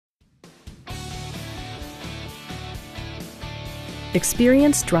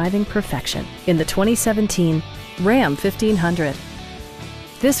Experience driving perfection in the 2017 Ram 1500.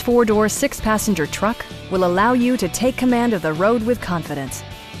 This four-door, six-passenger truck will allow you to take command of the road with confidence.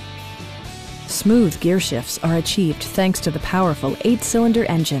 Smooth gear shifts are achieved thanks to the powerful 8-cylinder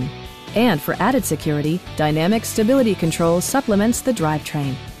engine. And for added security, dynamic stability control supplements the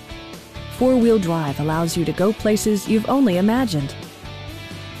drivetrain. Four-wheel drive allows you to go places you've only imagined.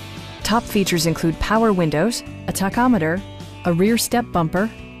 Top features include power windows, a tachometer, a rear step bumper,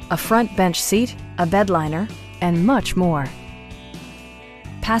 a front bench seat, a bedliner, and much more.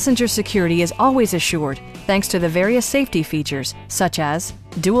 Passenger security is always assured thanks to the various safety features such as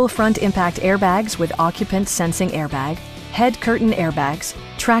dual front impact airbags with occupant sensing airbag, head curtain airbags,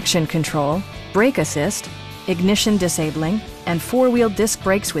 traction control, brake assist, ignition disabling, and four-wheel disc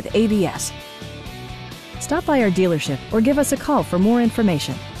brakes with ABS. Stop by our dealership or give us a call for more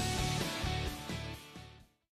information.